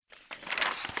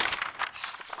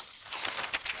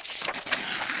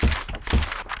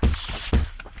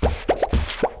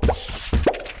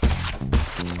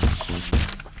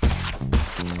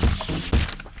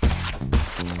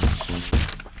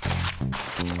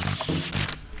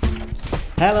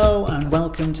Hello and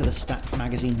welcome to the Stack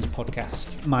Magazine's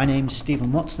podcast. My name's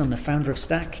Stephen Watson, I'm the founder of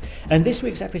Stack, and this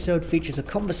week's episode features a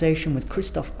conversation with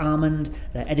Christoph Amend,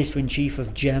 the editor-in-chief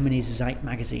of Germany's Zeit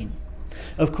magazine.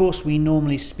 Of course, we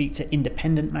normally speak to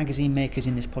independent magazine makers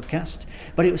in this podcast,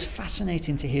 but it was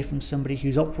fascinating to hear from somebody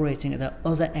who's operating at the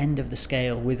other end of the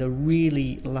scale with a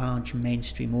really large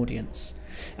mainstream audience.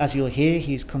 As you'll hear,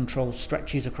 his control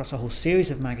stretches across a whole series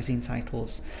of magazine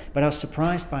titles, but I was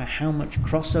surprised by how much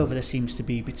crossover there seems to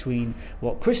be between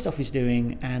what Christoph is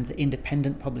doing and the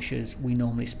independent publishers we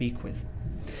normally speak with.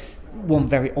 One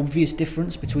very obvious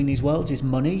difference between these worlds is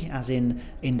money, as in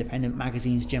independent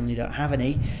magazines generally don't have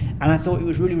any, and I thought it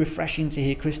was really refreshing to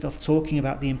hear Christoph talking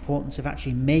about the importance of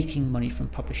actually making money from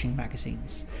publishing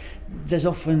magazines. There's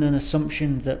often an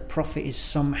assumption that profit is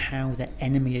somehow the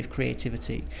enemy of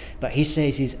creativity, but he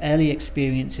says his early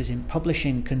experiences in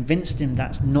publishing convinced him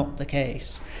that's not the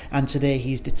case, and today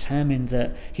he's determined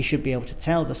that he should be able to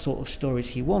tell the sort of stories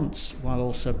he wants while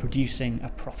also producing a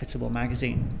profitable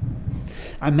magazine.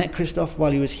 I met Christoph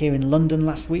while he was here in London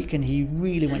last week, and he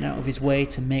really went out of his way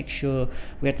to make sure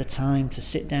we had the time to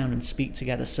sit down and speak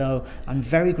together, so I'm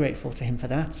very grateful to him for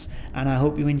that, and I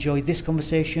hope you enjoy this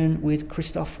conversation with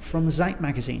Christoph from Zeit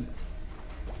magazine.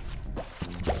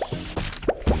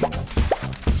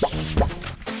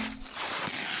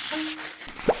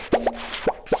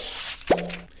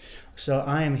 So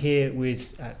I am here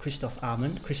with Christoph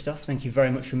Amend. Christoph, thank you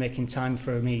very much for making time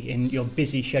for me in your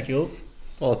busy schedule.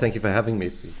 Well, thank you for having me,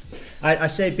 Steve. I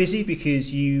say busy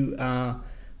because you are,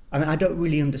 I don't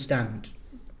really understand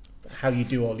how you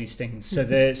do all these things.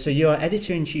 So you're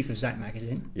editor-in-chief of Zeit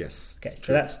magazine. Yes. Okay,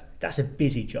 so that's a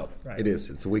busy job, right? It is.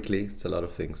 It's a weekly. It's a lot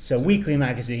of things. So weekly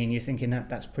magazine, you're thinking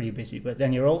that's pretty busy. But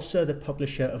then you're also the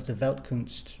publisher of the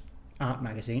Weltkunst art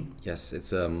magazine. Yes,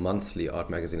 it's a monthly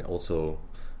art magazine, also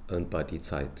owned by Die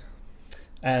Zeit.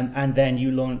 And then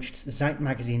you launched Zeit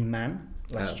magazine Man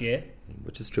last year.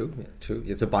 Which is true. Yeah, true.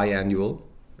 It's a biannual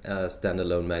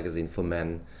standalone magazine for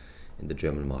men in the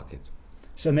German market.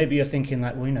 So maybe you're thinking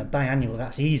like, well, biannual,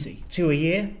 that's easy. Two a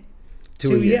year?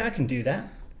 Two a year, I can do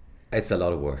that. It's a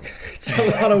lot of work. It's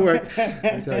a lot of work.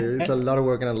 I tell you, it's a lot of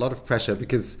work and a lot of pressure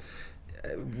because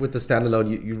with the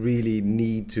standalone, you really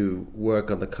need to work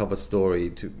on the cover story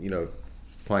to,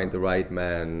 find the right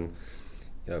man,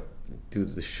 do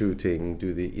the shooting,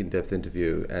 do the in-depth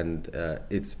interview, and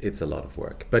it's a lot of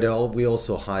work. But we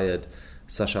also hired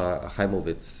Sascha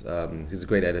Heimowitz, who's a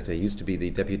great editor. He used to be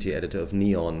the deputy editor of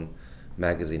Neon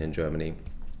magazine in Germany,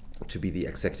 to be the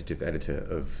executive editor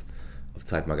of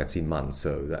Zeit magazine Man.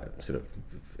 So that sort of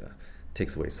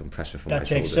takes away some pressure from my shoulders.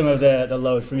 That takes some of the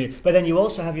load from you. But then you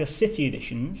also have your city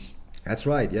editions. That's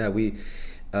right. Yeah, we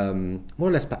more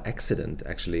or less by accident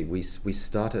actually we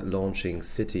started launching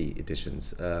city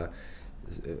editions. A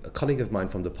colleague of mine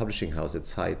from the publishing house at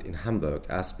Zeit in Hamburg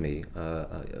asked me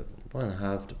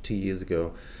 1.5 to 2 years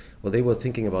ago. Well, they were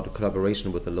thinking about a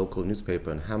collaboration with a local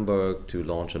newspaper in Hamburg to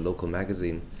launch a local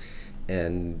magazine,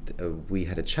 and we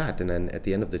had a chat. And then at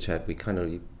the end of the chat, we kind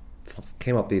of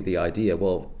came up with the idea.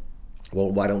 Well,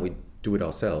 why don't we do it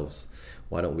ourselves?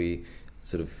 Why don't we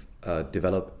sort of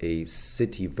develop a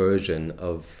city version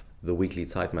of the weekly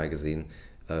Zeit magazine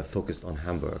focused on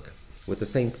Hamburg, with the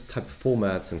same type of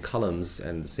formats and columns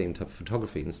and the same type of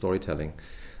photography and storytelling.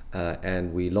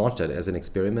 And we launched it as an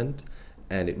experiment,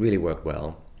 and it really worked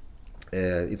well.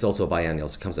 It's also a biannual,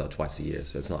 so it comes out twice a year,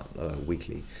 so it's not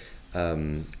weekly.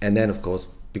 And then, of course,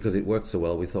 because it worked so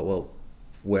well, we thought, well,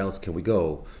 where else can we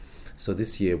go? So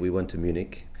this year we went to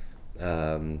Munich,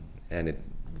 and it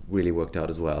really worked out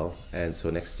as well. And so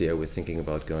next year we're thinking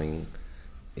about going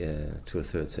to a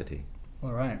third city.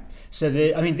 All right. So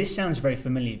this sounds very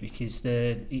familiar because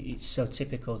it's so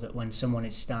typical that when someone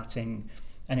is starting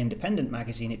an independent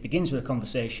magazine, it begins with a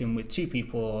conversation with two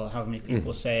people or however many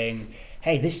people saying,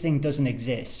 hey, this thing doesn't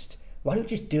exist. Why don't we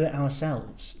just do it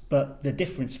ourselves? But the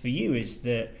difference for you is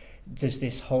that there's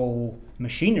this whole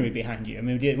machinery behind you. I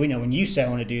mean, we know when you say I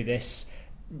want to do this,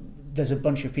 there's a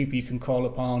bunch of people you can call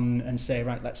upon and say,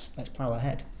 right, let's plow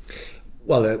ahead.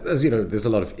 Well, as you know, there's a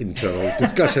lot of internal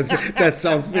discussions. That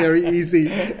sounds very easy.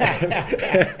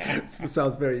 It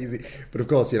sounds very easy. But of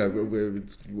course, we're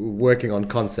working on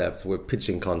concepts. We're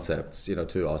pitching concepts, to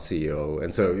our CEO.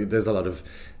 And so there's a lot of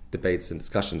debates and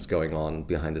discussions going on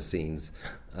behind the scenes.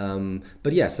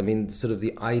 But yes, sort of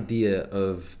the idea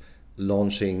of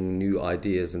launching new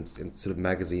ideas and sort of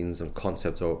magazines and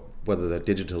concepts, or whether they're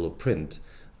digital or print,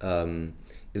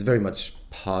 is very much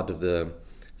part of the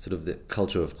sort of the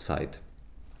culture of Zeit.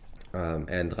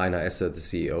 And Rainer Esser, the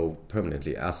CEO,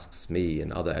 permanently asks me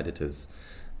and other editors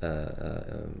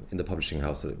in the publishing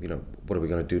house, what are we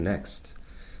going to do next?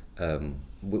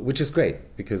 which is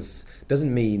great because it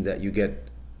doesn't mean that you get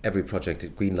every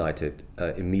project green-lighted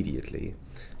immediately.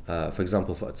 For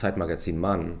example, for Zeitmagazin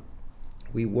Mann,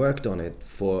 we worked on it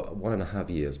for 1.5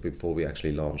 years before we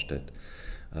actually launched it.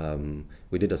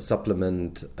 We did a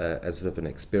supplement as sort of an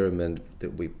experiment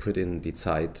that we put in Die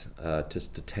Zeit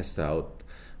just to test out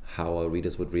how our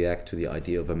readers would react to the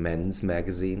idea of a men's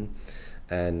magazine.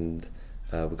 And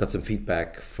we got some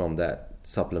feedback from that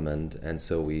supplement, and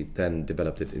so we then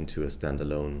developed it into a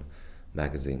standalone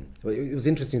magazine. Well, it was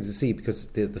interesting to see because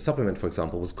the supplement, for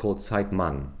example, was called Zeit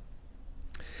Mann.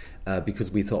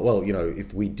 Because we thought, well,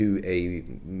 if we do a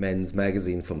men's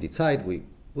magazine from Die Zeit,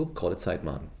 we'll call it Zeit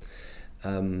Mann.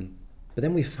 But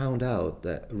then we found out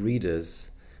that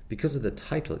readers, because of the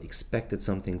title, expected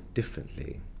something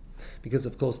differently. Because,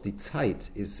 of course, Die Zeit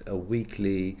is a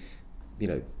weekly,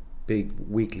 big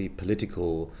weekly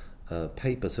political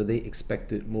paper, so they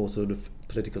expected more sort of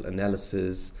political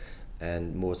analysis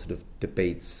and more sort of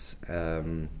debates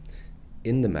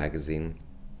in the magazine.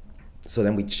 So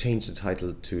then we changed the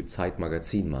title to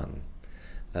Zeitmagazin Mann,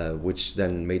 which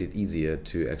then made it easier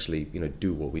to actually,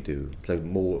 do what we do. It's like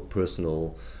more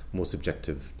personal, more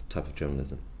subjective type of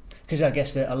journalism. Because I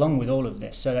guess that along with all of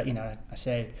this, so that, I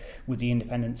say with the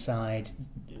independent side,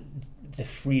 the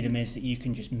freedom is that you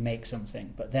can just make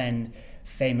something, but then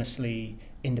famously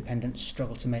independents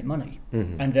struggle to make money.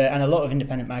 Mm-hmm. And a lot of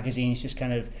independent magazines just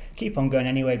kind of keep on going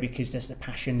anyway because there's the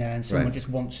passion there and someone just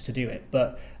wants to do it.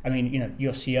 But I mean,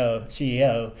 your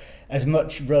CEO, as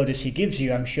much road as he gives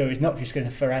you, I'm sure he's not just going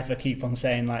to forever keep on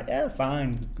saying like, yeah,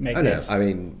 fine, make this. I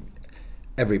mean,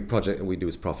 every project that we do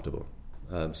is profitable.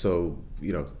 So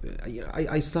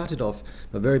I started off,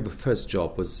 my very first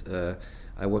job was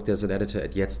I worked as an editor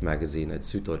at Jetzt magazine at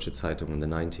Süddeutsche Zeitung in the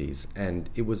 90s, and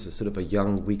it was a sort of a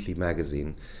young weekly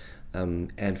magazine,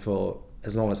 and for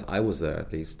as long as I was there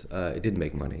at least, it didn't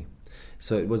make money.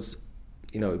 So it was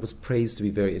praised to be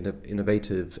very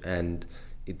innovative, and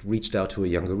it reached out to a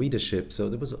younger readership, so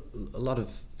there was a lot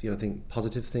of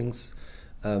positive things,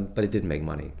 but it didn't make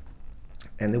money.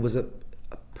 And there was a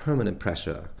permanent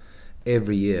pressure.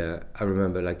 Every year, I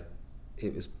remember, like,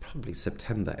 it was probably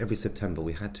September. Every September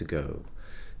we had to go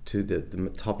to the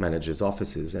top manager's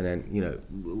offices and then,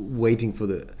 waiting for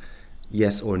the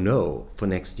yes or no for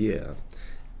next year.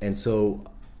 And so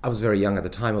I was very young at the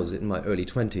time. I was in my early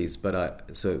 20s, but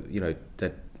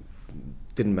that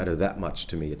didn't matter that much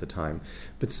to me at the time.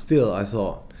 But still, I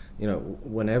thought,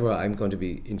 whenever I'm going to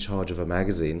be in charge of a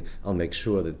magazine, I'll make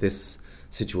sure that this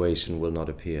situation will not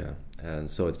appear. And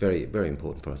so it's very, very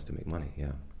important for us to make money,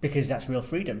 yeah. Because that's real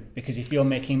freedom. Because if you're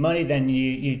making money, then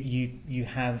you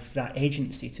have that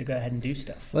agency to go ahead and do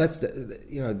stuff. Well,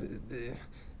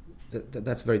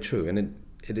 that's very true, and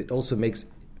it also makes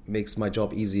my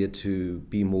job easier to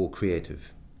be more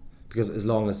creative. Because as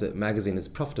long as the magazine is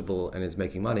profitable and it's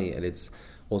making money and it's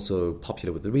also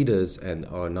popular with the readers and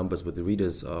our numbers with the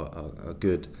readers are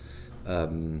good,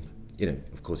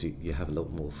 of course you have a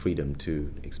lot more freedom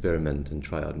to experiment and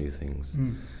try out new things.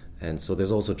 Mm. And so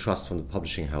there's also trust from the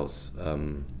publishing house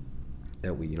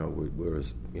that we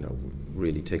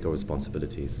really take our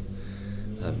responsibilities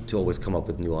to always come up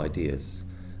with new ideas.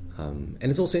 And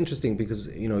it's also interesting because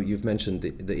you've mentioned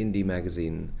the indie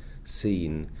magazine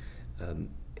scene,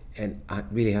 and I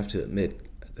really have to admit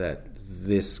that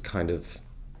this kind of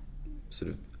sort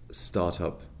of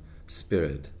startup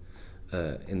spirit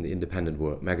in the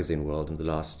independent magazine world in the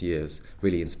last years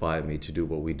really inspired me to do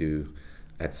what we do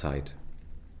at Zeit.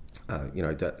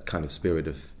 That kind of spirit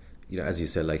of, as you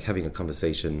said, like having a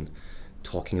conversation,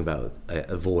 talking about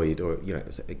a void or,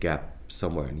 a gap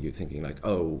somewhere, and you're thinking like,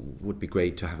 oh, would be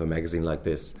great to have a magazine like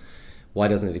this. Why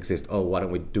doesn't it exist? Oh, why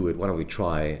don't we do it? Why don't we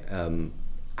try?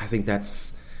 I think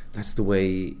that's the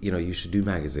way, you should do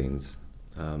magazines.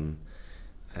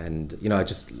 And I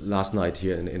just last night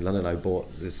here in London, I bought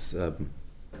this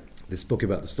book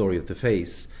about the story of the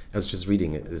face. I was just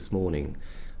reading it this morning.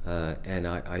 And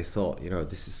I thought,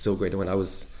 this is so great. And when I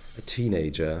was a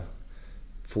teenager,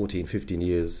 14, 15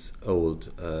 years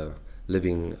old,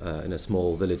 living in a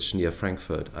small village near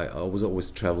Frankfurt, I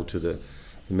always travel to the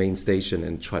main station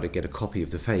and try to get a copy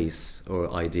of the face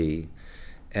or ID.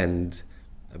 And,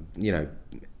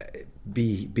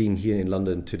 being here in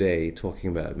London today,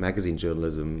 talking about magazine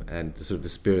journalism and the sort of the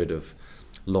spirit of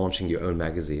launching your own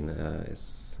magazine,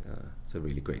 it's a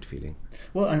really great feeling.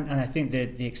 Well, and I think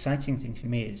the exciting thing for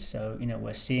me is,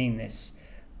 we're seeing this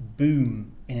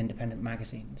boom in independent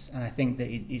magazines, and I think that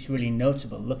it's really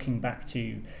notable looking back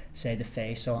to, say, The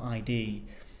Face or ID.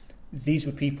 These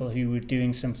were people who were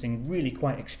doing something really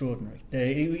quite extraordinary.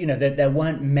 There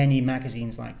weren't many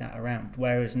magazines like that around,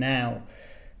 whereas now,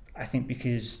 I think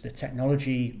because the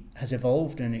technology has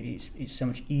evolved and it's so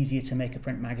much easier to make a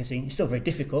print magazine. It's still very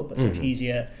difficult, but so much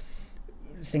easier.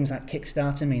 Things like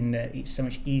Kickstarter mean that it's so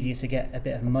much easier to get a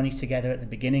bit of money together at the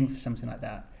beginning for something like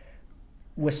that.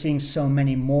 We're seeing so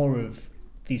many more of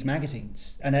these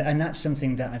magazines, and that's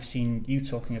something that I've seen you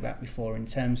talking about before in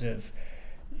terms of,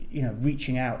 you know,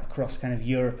 reaching out across kind of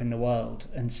Europe and the world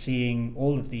and seeing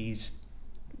all of these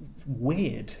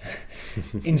weird,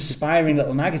 inspiring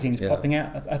little magazines popping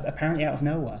out apparently out of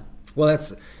nowhere. Well,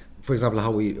 that's, for example,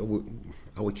 how we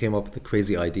came up with the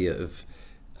crazy idea of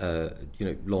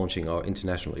launching our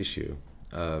international issue.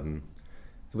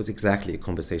 It was exactly a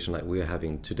conversation like we're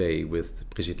having today with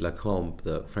Brigitte Lacombe,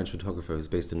 the French photographer who's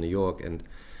based in New York, and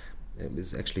it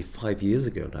was actually 5 years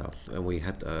ago now, and we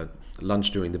had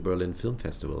lunch during the Berlin Film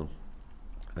Festival.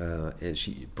 And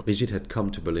Brigitte had come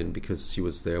to Berlin because she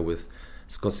was there with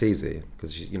Scorsese,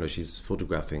 because she's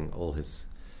photographing all his,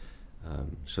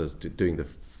 doing the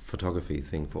photography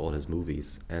thing for all his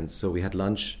movies, and so we had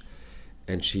lunch.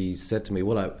 And she said to me,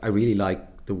 well, I really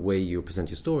like the way you present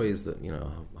your stories, that, you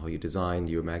know, how you design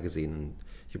your magazine and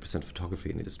you present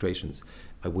photography and illustrations.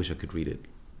 I wish I could read it.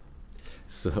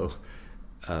 So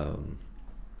I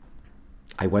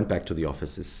went back to the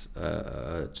offices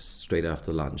just straight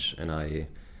after lunch, and I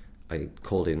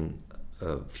called in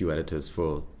a few editors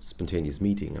for a spontaneous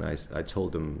meeting, and I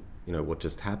told them, you know, what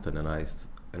just happened, and I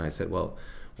said, well,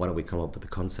 why don't we come up with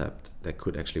a concept that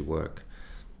could actually work?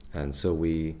 And so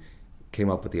we came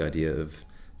up with the idea of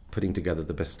putting together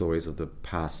the best stories of the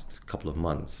past couple of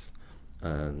months,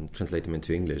 translate them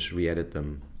into English, re-edit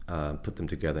them, put them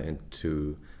together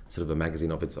into sort of a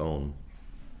magazine of its own.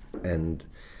 And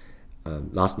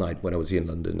last night when I was here in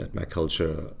London at Mac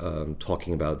Culture,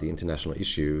 talking about the international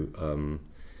issue,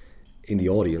 in the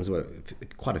audience were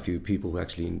quite a few people who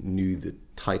actually knew the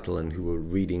title and who were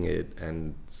reading it.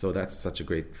 And so that's such a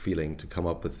great feeling to come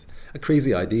up with a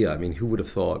crazy idea. I mean, who would have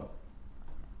thought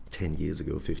 10 years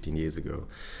ago, 15 years ago,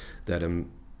 that a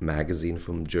magazine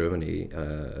from Germany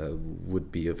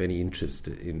would be of any interest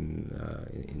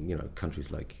in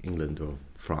countries like England or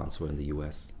France or in the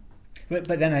US.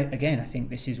 But then I think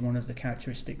this is one of the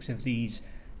characteristics of these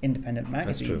independent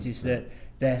magazines, is that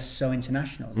they're so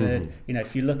international. You know,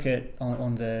 if you look at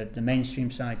on the mainstream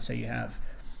side, so you have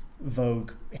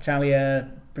Vogue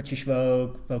Italia, British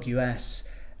Vogue, Vogue US,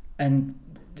 and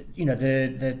you know,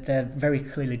 they're very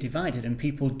clearly divided, and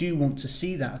people do want to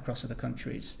see that across other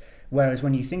countries. Whereas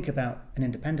when you think about an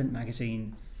independent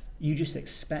magazine, you just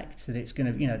expect that it's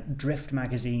going to, you know, Drift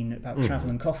magazine about travel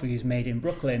and coffee is made in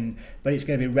Brooklyn, but it's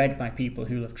going to be read by people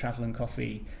who love travel and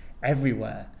coffee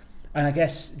everywhere. And I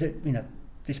guess that, you know,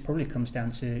 this probably comes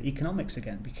down to economics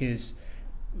again, because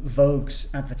Vogue's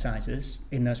advertisers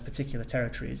in those particular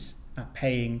territories are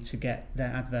paying to get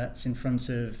their adverts in front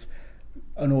of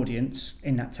an audience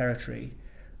in that territory.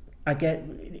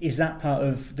 Is that part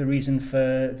of the reason for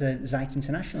the Zeit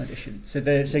International edition?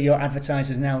 So your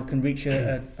advertisers now can reach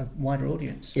a wider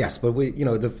audience. Yes, but we, you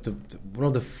know, the one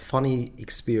of the funny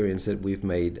experience that we've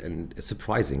made, and a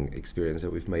surprising experience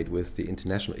that we've made with the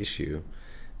international issue,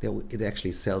 it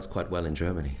actually sells quite well in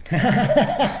Germany.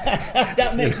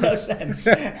 That makes no sense.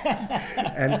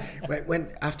 And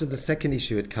when after the second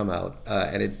issue had come out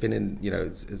and it'd been in, you know,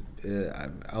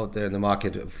 out there in the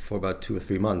market for about 2 or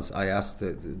 3 months, I asked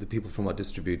the people from our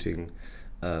distributing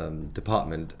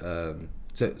department,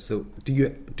 so do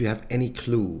you have any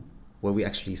clue where we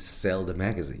actually sell the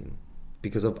magazine?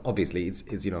 Because obviously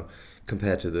it's you know,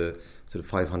 compared to the sort of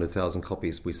 500,000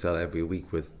 copies we sell every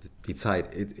week with Die Zeit,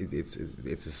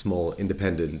 it's a small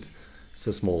independent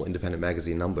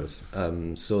magazine numbers.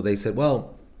 So they said,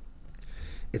 well,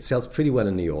 it sells pretty well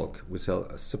in New York. We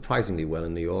sell surprisingly well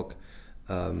in New York.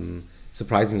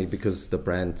 Surprisingly, because the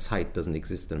brand Zeit doesn't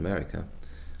exist in America.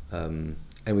 And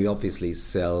we obviously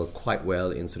sell quite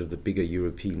well in sort of the bigger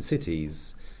European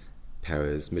cities,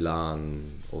 Paris,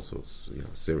 Milan, also, you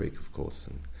know, Zurich, of course,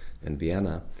 and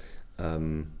Vienna.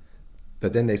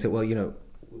 But then they said, well, you know,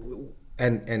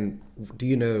 and do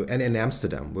you know, and in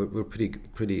Amsterdam, we're pretty.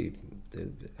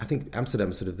 I think Amsterdam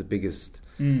is sort of the biggest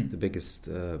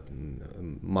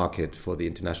market for the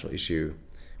international issue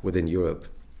within Europe.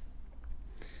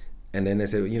 And then they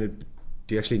said, you know,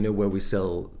 do you actually know where we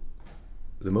sell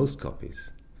the most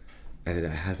copies? I said,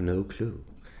 I have no clue.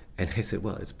 And they said,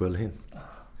 well, it's Berlin.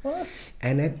 What?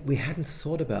 And then we hadn't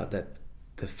thought about that,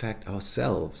 the fact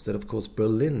ourselves, that of course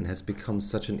Berlin has become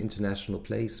such an international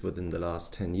place within the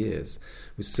last 10 years,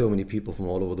 with so many people from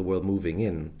all over the world moving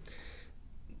in,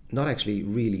 not actually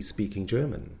really speaking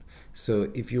German.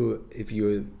 So if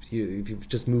you've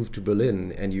just moved to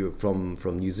Berlin and you're from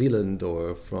New Zealand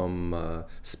or from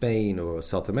Spain or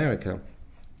South America,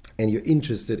 and you're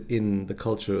interested in the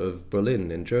culture of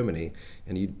Berlin and Germany,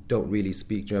 and you don't really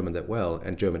speak German that well,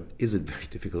 and German is a very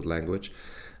difficult language,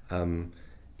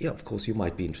 of course you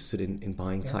might be interested in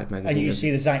buying Zeit magazine. And you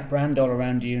see the Zeit brand all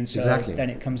around you, and so exactly.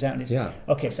 then it comes out and it's... Yeah.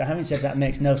 Okay, so having said that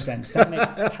makes no sense. That makes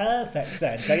perfect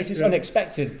sense. I guess it's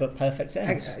unexpected, but perfect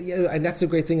sense. And that's the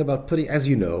great thing about putting, as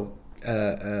you know,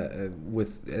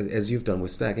 as you've done with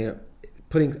Stack,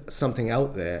 putting something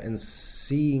out there and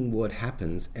seeing what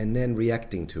happens and then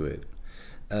reacting to it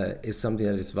is something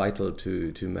that is vital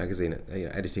to magazine,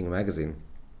 editing a magazine.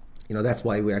 That's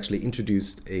why we actually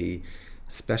introduced a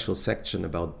special section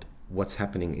about what's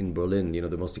happening in Berlin,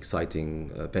 the most exciting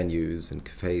venues and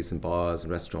cafes and bars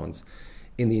and restaurants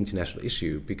in the international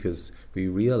issue, because we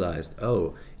realized,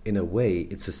 in a way,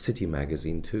 it's a city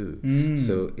magazine too.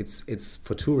 So it's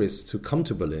for tourists who come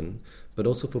to Berlin, but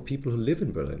also for people who live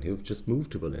in Berlin, who've just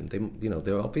moved to Berlin.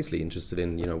 They're obviously interested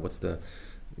in, what's the,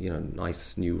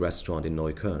 nice new restaurant in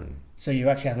Neukölln. So you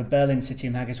actually have a Berlin City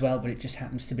mag as well, but it just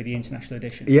happens to be the international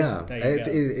edition. Yeah,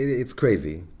 it's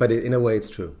crazy, but in a way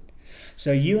it's true.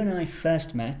 So you and I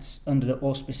first met under the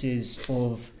auspices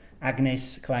of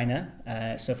Agnes Kleiner.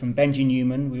 So from Benji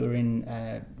Newman, we were in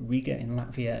Riga in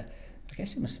Latvia. I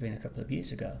guess it must have been a couple of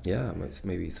years ago. Yeah,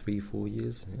 maybe 3-4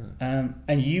 years. Yeah.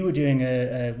 And you were doing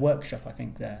a workshop, I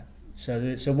think, there.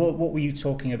 So what were you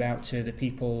talking about to the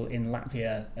people in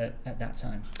Latvia at that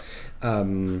time?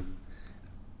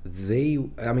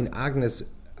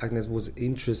 Agnes was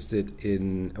interested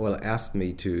in, asked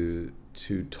me to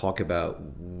talk about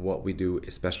what we do,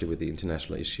 especially with the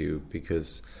international issue,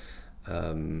 because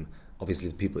obviously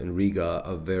the people in Riga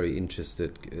are very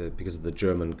interested because of the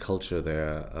German culture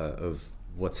there, of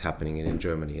what's happening in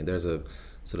Germany. And there's a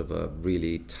sort of a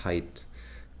really tight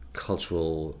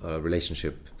cultural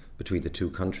relationship between the two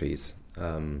countries.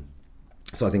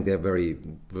 So I think we're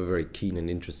very keen and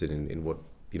interested in what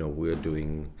we're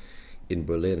doing in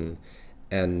Berlin.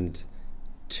 And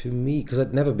to me, because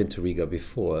I'd never been to Riga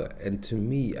before, and to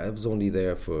me, I was only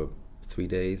there for 3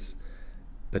 days,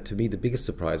 but to me the biggest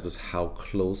surprise was how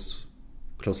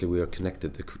closely we are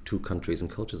connected. The two countries and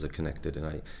cultures are connected, and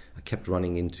I kept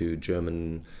running into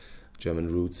German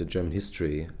roots and German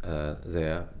history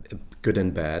there, good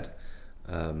and bad.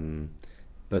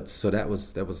 But so that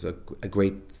was a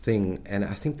great thing, and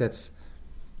I think that's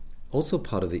also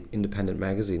part of the independent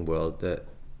magazine world, that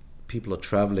people are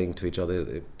traveling to each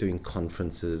other, doing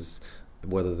conferences,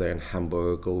 whether they're in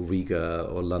Hamburg or Riga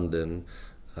or London,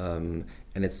 and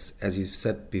it's, as you've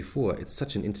said before, it's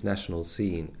such an international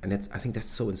scene, and I think that's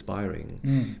so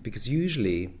inspiring, because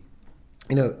usually,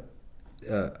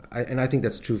 I think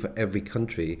that's true for every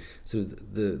country. So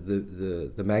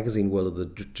the magazine world, or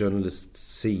the journalist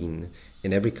scene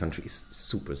in every country is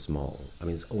super small. I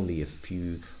mean, it's only a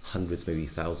few hundreds, maybe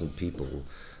 1,000 people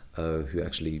who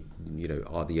actually,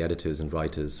 are the editors and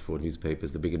writers for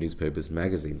newspapers, the bigger newspapers and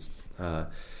magazines.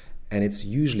 And it's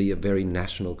usually a very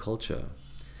national culture.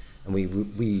 And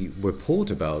we report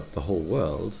about the whole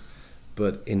world,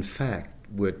 but in fact,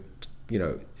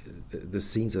 the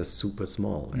scenes are super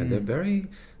small, and they're very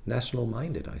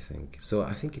national-minded, I think. So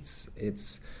I think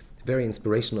it's very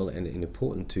inspirational and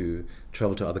important to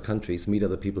travel to other countries, meet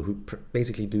other people who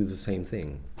basically do the same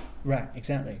thing. Right,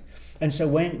 exactly. And so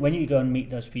when you go and meet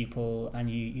those people, and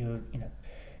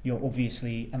you're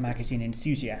obviously a magazine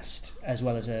enthusiast as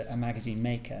well as a magazine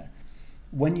maker,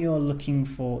 when you're looking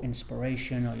for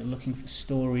inspiration or you're looking for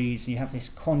stories, you have this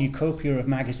cornucopia of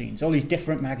magazines, all these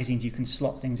different magazines you can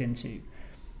slot things into.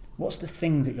 What's the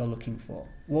thing that you're looking for?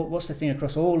 What's the thing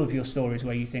across all of your stories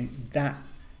where you think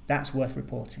that's worth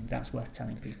reporting, that's worth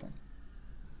telling people?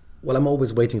 Well, I'm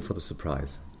always waiting for the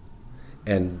surprise.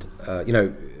 And,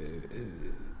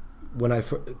 when I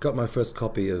got my first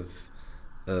copy of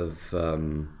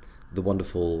the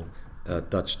wonderful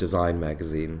Dutch design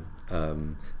magazine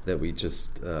that we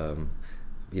just,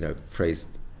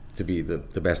 praised to be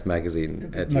the best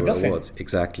magazine at your awards.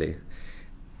 Exactly.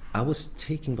 I was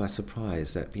taken by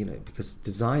surprise that, because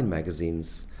design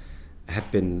magazines had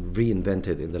been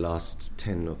reinvented in the last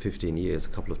 10 or 15 years a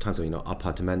couple of times.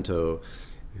 Appartamento,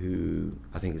 who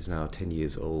I think is now 10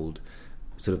 years old,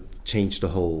 sort of changed the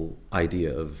whole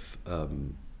idea of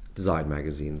design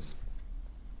magazines.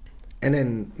 And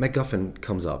then MacGuffin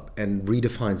comes up and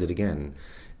redefines it again,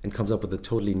 and comes up with a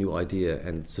totally new idea,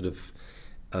 and sort of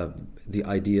the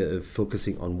idea of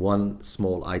focusing on one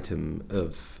small item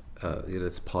of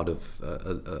it's part of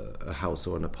a house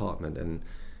or an apartment, and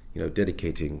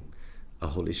dedicating a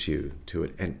whole issue to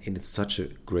it, and it's such a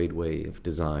great way of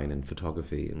design and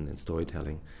photography and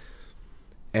storytelling.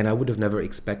 And I would have never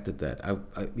expected that. I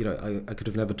could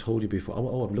have never told you before,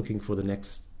 I'm looking for the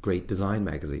next great design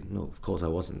magazine. No, of course I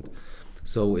wasn't.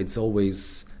 So it's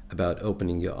always about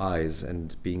opening your eyes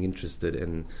and being interested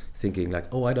in thinking like,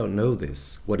 oh, I don't know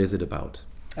this. What is it about?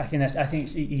 I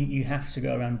think you have to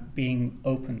go around being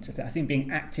open to things. I think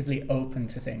being actively open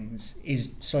to things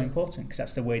is so important, because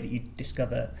that's the way that you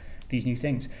discover these new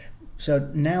things. So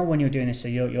now when you're doing this, so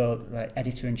you're like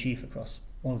editor-in-chief across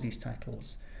all of these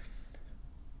titles.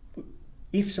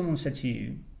 If someone said to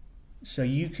you, so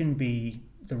you can be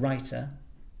the writer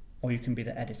or you can be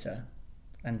the editor,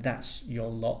 and that's your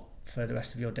lot for the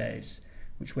rest of your days,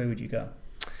 which way would you go?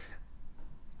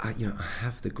 I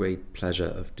have the great pleasure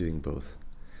of doing both.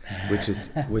 which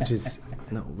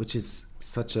is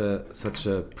such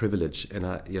a privilege, and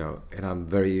I'm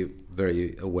very,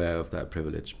 very aware of that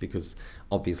privilege, because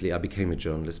obviously I became a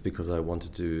journalist because I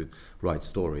wanted to write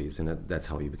stories, and that's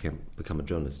how you become a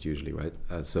journalist usually, right?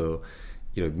 So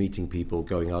meeting people,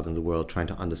 going out in the world, trying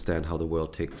to understand how the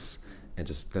world ticks, and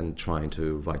just then trying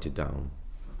to write it down.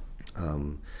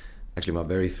 Actually, my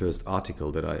very first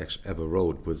article that I ever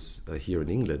wrote was here in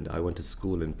England. I went to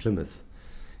school in Plymouth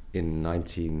in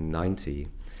 1990,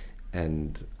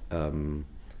 and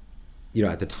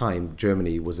at the time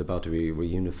Germany was about to be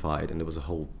reunified, and there was a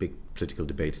whole big political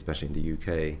debate, especially in the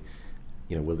UK.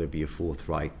 Will there be a Fourth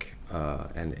Reich?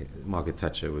 And Margaret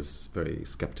Thatcher was very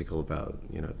skeptical about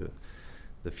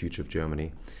the future of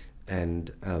Germany.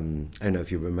 And I don't know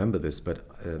if you remember this, but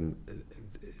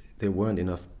there weren't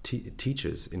enough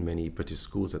teachers in many British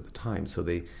schools at the time, so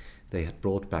they had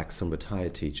brought back some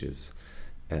retired teachers.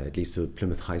 At least to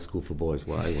Plymouth High School for Boys,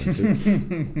 where I went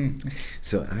to.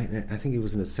 So I think it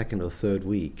was in the second or third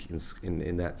week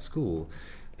in that school,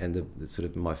 and the sort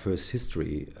of my first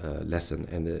history lesson,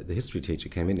 and the history teacher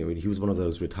came in. He was one of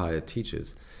those retired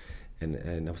teachers,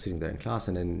 and I was sitting there in class,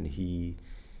 and then he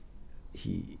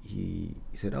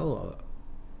said, "Oh,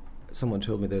 someone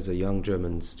told me there's a young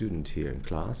German student here in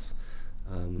class.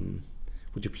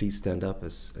 Would you please stand up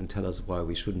and tell us why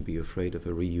we shouldn't be afraid of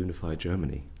a reunified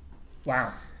Germany?"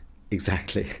 Wow.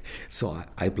 Exactly. So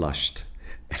I blushed.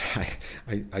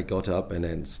 And I got up, and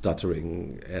then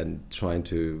stuttering and trying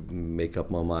to make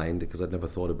up my mind, because I'd never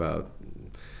thought about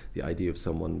the idea of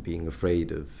someone being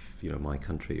afraid of my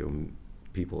country or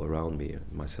people around me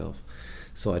and myself.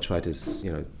 So I tried to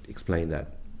explain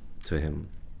that to him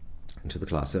and to the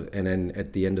class. And then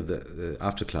at the end of the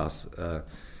after class,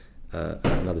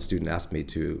 another student asked me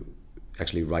to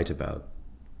actually write about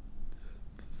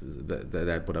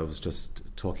that what I was just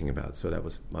talking about. So that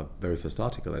was my very first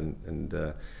article, and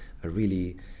I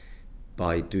really,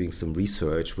 by doing some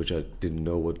research, which I didn't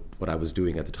know what I was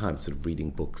doing at the time, sort of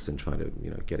reading books and trying to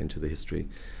get into the history,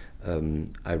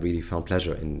 I really found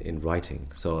pleasure in writing.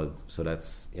 So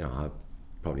that's how I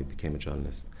probably became a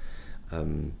journalist.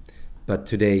 But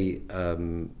today,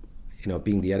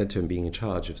 being the editor and being in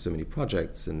charge of so many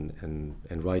projects and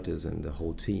writers and the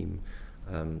whole team,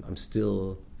 I'm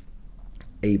still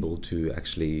able to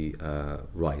actually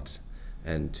write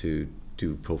and to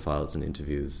do profiles and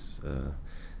interviews,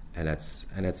 and I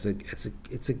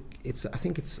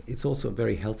think it's also a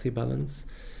very healthy balance,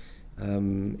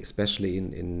 especially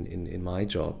in my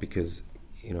job, because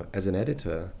as an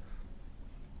editor,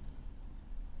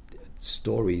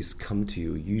 stories come to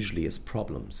you usually as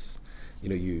problems.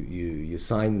 You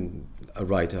sign a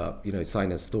writer,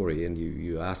 sign a story, and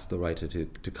you ask the writer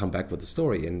to come back with a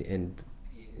story, and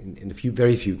in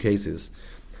very few cases,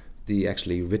 the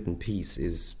actually written piece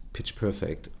is pitch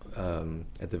perfect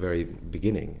at the very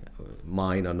beginning.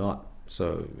 Mine are not,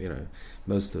 so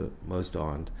most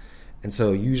aren't, and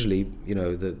so usually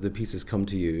the pieces come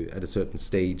to you at a certain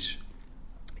stage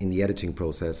in the editing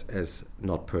process as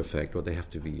not perfect, or they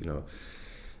have to be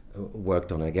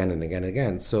worked on again and again and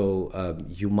again. So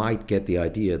you might get the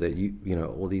idea that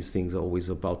all these things are always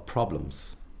about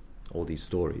problems, all these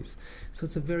stories. So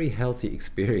it's a very healthy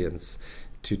experience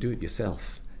to do it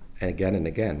yourself and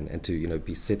again, and to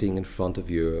be sitting in front of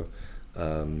your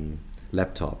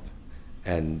laptop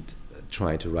and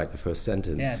trying to write the first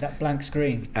sentence. Yeah, that blank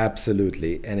screen.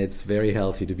 Absolutely. And it's very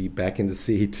healthy to be back in the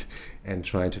seat and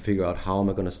trying to figure out, how am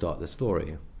I going to start the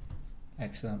story?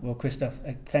 Excellent. Well, Christoph,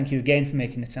 thank you again for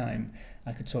making the time.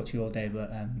 I could talk to you all day,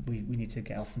 but we need to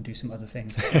get off and do some other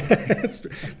things.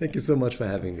 Thank you so much for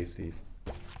having me, Steve.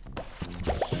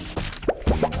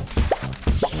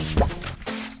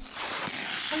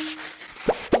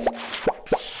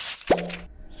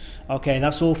 Okay,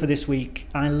 that's all for this week.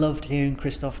 I loved hearing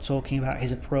Christoph talking about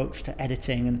his approach to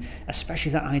editing, and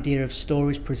especially that idea of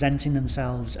stories presenting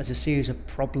themselves as a series of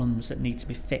problems that need to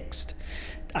be fixed.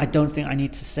 I don't think I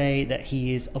need to say that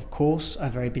he is, of course, a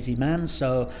very busy man,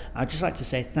 so I'd just like to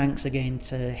say thanks again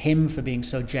to him for being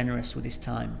so generous with his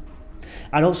time.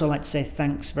 I'd also like to say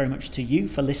thanks very much to you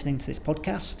for listening to this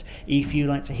podcast. If you'd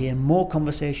like to hear more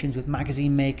conversations with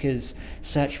magazine makers,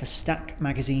 search for Stack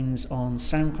Magazines on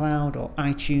SoundCloud or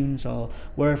iTunes or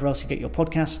wherever else you get your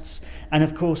podcasts. And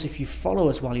of course, if you follow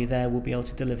us while you're there, we'll be able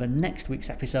to deliver next week's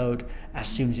episode as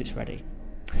soon as it's ready.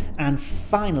 And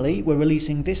finally, we're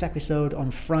releasing this episode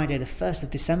on Friday the 1st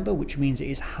of December, which means it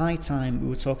is high time we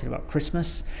were talking about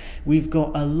Christmas. We've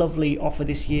got a lovely offer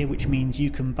this year, which means you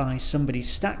can buy somebody's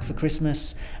stack for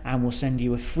Christmas and we'll send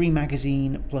you a free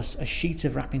magazine plus a sheet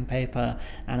of wrapping paper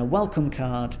and a welcome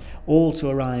card, all to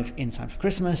arrive in time for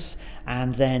Christmas,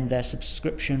 and then their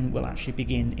subscription will actually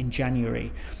begin in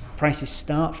January. Prices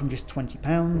start from just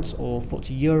 £20 or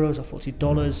 €40 or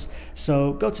 $40.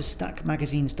 So go to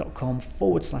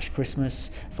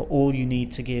stackmagazines.com/Christmas for all you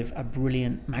need to give a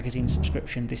brilliant magazine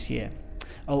subscription this year.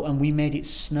 Oh, and we made it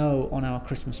snow on our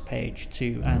Christmas page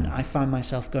too, and I find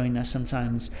myself going there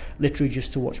sometimes literally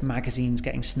just to watch magazines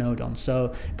getting snowed on.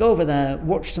 So go over there,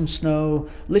 watch some snow,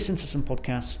 listen to some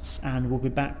podcasts, and we'll be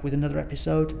back with another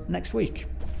episode next week.